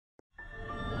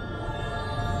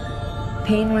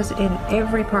pain was in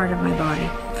every part of my body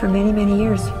for many, many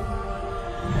years.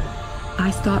 I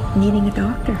stopped needing a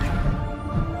doctor.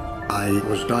 I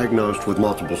was diagnosed with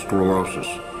multiple sclerosis.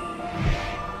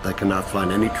 I cannot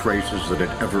find any traces that it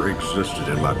ever existed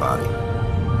in my body.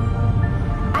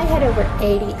 I had over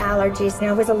 80 allergies and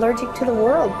I was allergic to the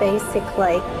world,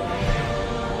 basically.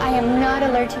 I am not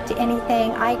allergic to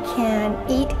anything. I can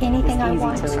eat anything I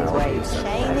want. Diabetes,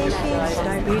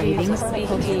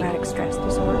 post-traumatic stress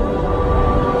disorder.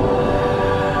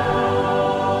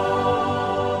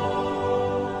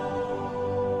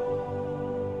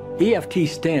 EFT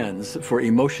stands for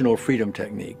Emotional Freedom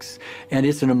Techniques, and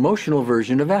it's an emotional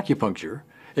version of acupuncture,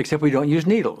 except we don't use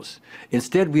needles.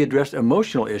 Instead, we address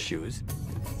emotional issues.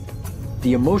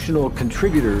 The emotional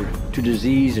contributor to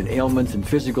disease and ailments and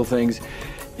physical things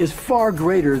is far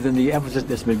greater than the emphasis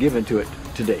that's been given to it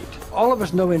to date. All of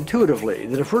us know intuitively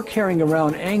that if we're carrying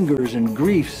around angers and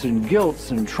griefs and guilts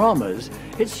and traumas,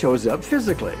 it shows up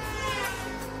physically.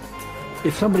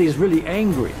 If somebody is really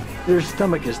angry, their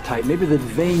stomach is tight, maybe the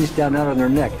veins down out on their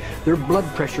neck, their blood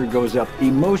pressure goes up.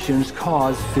 Emotions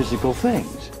cause physical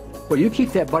things. Well, you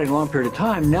keep that body a long period of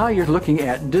time, now you're looking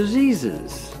at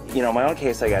diseases. You know, in my own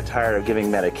case, I got tired of giving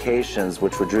medications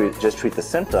which would just treat the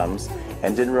symptoms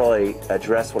and didn't really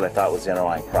address what I thought was the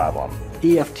underlying problem.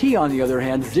 EFT, on the other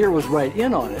hand, zeroes right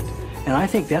in on it, and I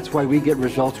think that's why we get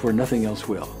results where nothing else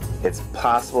will. It's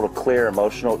possible to clear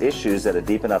emotional issues at a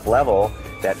deep enough level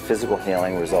that physical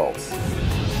healing results.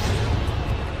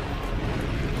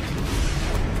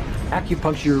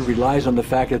 Acupuncture relies on the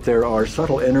fact that there are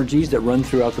subtle energies that run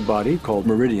throughout the body called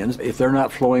meridians. If they're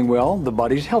not flowing well, the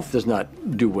body's health does not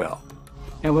do well.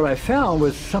 And what I found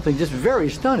was something just very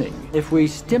stunning. If we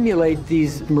stimulate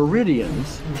these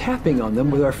meridians, tapping on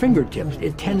them with our fingertips,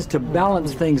 it tends to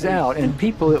balance things out, and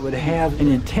people that would have an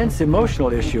intense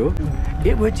emotional issue,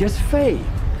 it would just fade.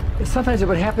 Sometimes it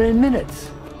would happen in minutes.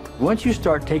 Once you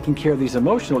start taking care of these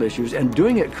emotional issues and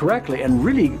doing it correctly and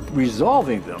really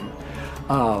resolving them,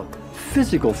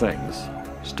 physical things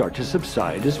start to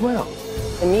subside as well.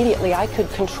 Immediately, I could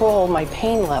control my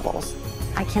pain levels.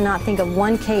 I cannot think of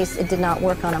one case it did not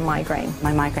work on a migraine.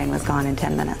 My migraine was gone in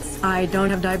 10 minutes. I don't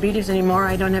have diabetes anymore.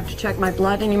 I don't have to check my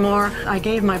blood anymore. I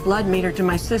gave my blood meter to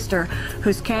my sister,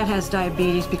 whose cat has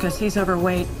diabetes because he's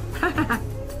overweight.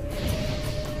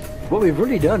 What we've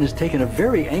really done is taken a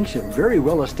very ancient, very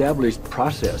well-established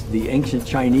process, the ancient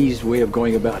Chinese way of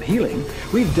going about healing.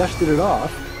 We've dusted it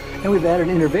off, and we've added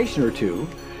an innovation or two,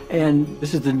 and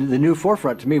this is the new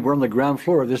forefront to me. We're on the ground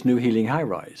floor of this new healing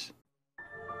high-rise.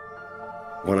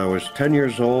 When I was 10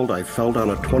 years old, I fell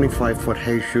down a 25-foot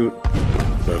hay chute.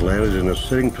 I landed in a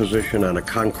sitting position on a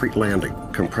concrete landing,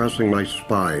 compressing my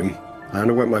spine. I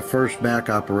underwent my first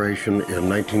back operation in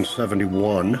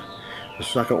 1971, the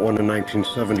second one in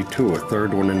 1972, a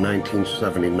third one in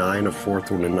 1979, a fourth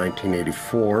one in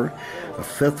 1984, a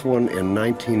fifth one in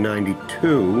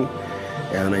 1992,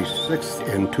 and a sixth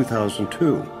in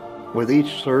 2002. With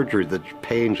each surgery, the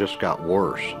pain just got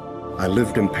worse. I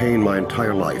lived in pain my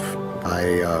entire life.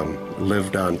 I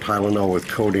lived on Tylenol with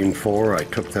codeine 4. I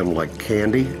took them like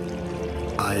candy.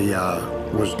 I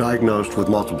was diagnosed with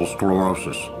multiple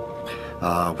sclerosis,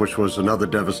 which was another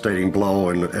devastating blow,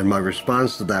 and my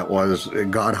response to that was,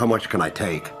 God, how much can I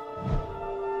take?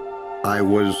 I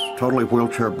was totally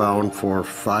wheelchair bound for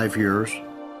 5 years.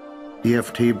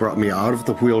 EFT brought me out of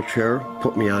the wheelchair,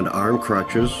 put me on arm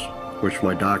crutches, which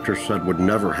my doctor said would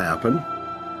never happen.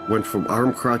 Went from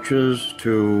arm crutches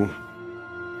to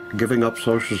giving up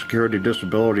Social Security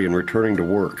disability and returning to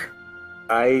work.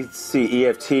 I see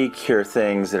EFT cure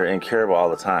things that are incurable all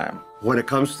the time. When it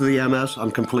comes to the MS,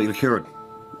 I'm completely cured.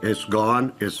 It's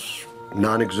gone, it's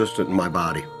non-existent in my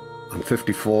body. I'm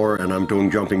 54 and I'm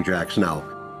doing jumping jacks now.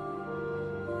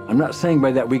 I'm not saying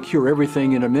by that we cure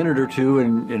everything in a minute or two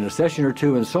and in a session or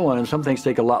two and so on, and some things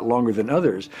take a lot longer than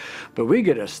others, but we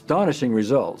get astonishing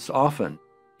results often.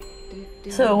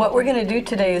 So what we're going to do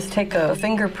today is take a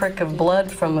finger prick of blood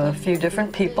from a few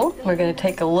different people. We're going to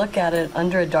take a look at it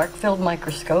under a dark field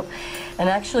microscope and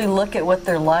actually look at what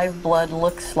their live blood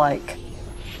looks like.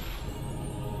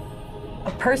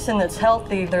 A person that's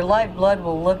healthy, their live blood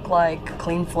will look like a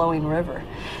clean flowing river,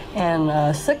 and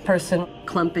a sick person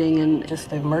clumping in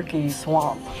just a murky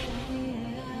swamp.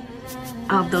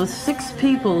 Of those 6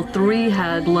 people, 3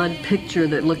 had blood picture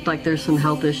that looked like there's some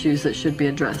health issues that should be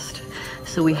addressed.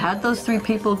 So we had those 3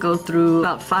 people go through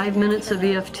about 5 minutes of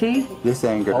EFT. This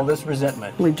anger. All this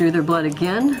resentment. We drew their blood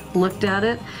again, looked at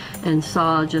it, and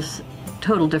saw just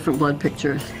total different blood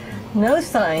pictures. No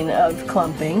sign of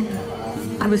clumping.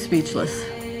 I was speechless.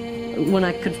 When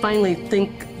I could finally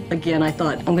think again, I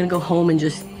thought, I'm going to go home and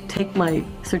just take my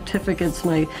certificates,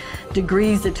 my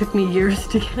degrees that took me years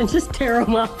to get, and just tear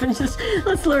them up and just,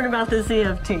 let's learn about this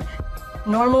EFT.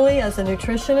 Normally, as a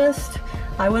nutritionist,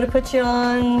 I would have put you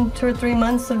on 2 or 3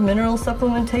 months of mineral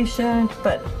supplementation,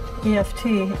 but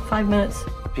EFT, 5 minutes.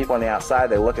 People on the outside,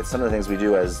 they look at some of the things we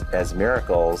do as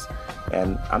miracles,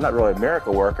 and I'm not really a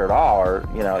miracle worker at all, or,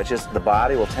 you know, it's just the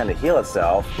body will tend to heal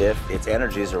itself if its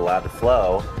energies are allowed to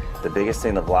flow. The biggest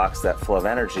thing that blocks that flow of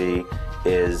energy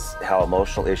is how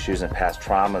emotional issues and past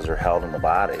traumas are held in the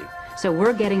body. So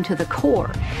we're getting to the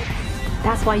core.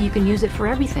 That's why you can use it for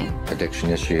everything. Addiction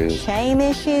issues, Shame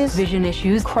issues, Vision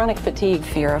issues, Chronic fatigue,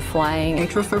 fear of flying,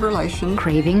 Atrial fibrillation,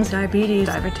 cravings, diabetes,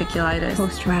 diverticulitis,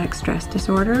 post-traumatic stress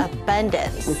disorder,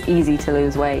 abundance. it's easy to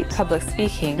lose weight, public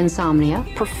speaking, insomnia.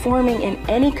 performing in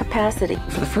any capacity.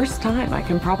 For the first time, I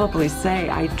can probably say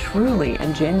I truly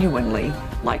and genuinely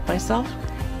like myself,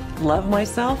 love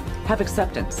myself, have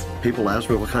acceptance. People ask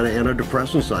me what kind of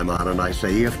antidepressants I'm on, and I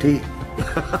say EFT.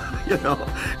 You know?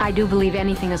 I do believe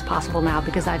anything is possible now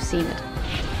because I've seen it.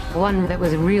 One that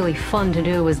was really fun to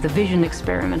do was the vision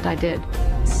experiment I did.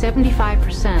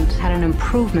 75% had an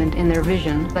improvement in their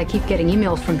vision. I keep getting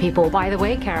emails from people, by the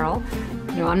way, Carol,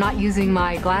 you know, I'm not using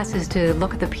my glasses to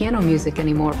look at the piano music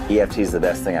anymore. EFT is the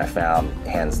best thing I found,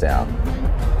 hands down.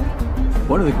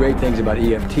 One of the great things about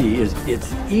EFT is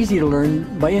it's easy to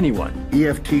learn by anyone.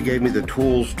 EFT gave me the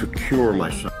tools to cure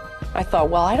myself. I thought,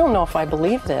 well, I don't know if I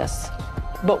believe this,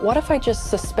 but what if I just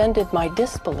suspended my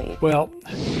disbelief? Well,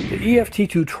 the EFT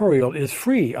tutorial is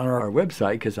free on our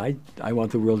website because I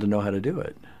want the world to know how to do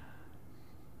it.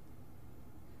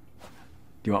 Do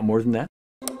you want more than that?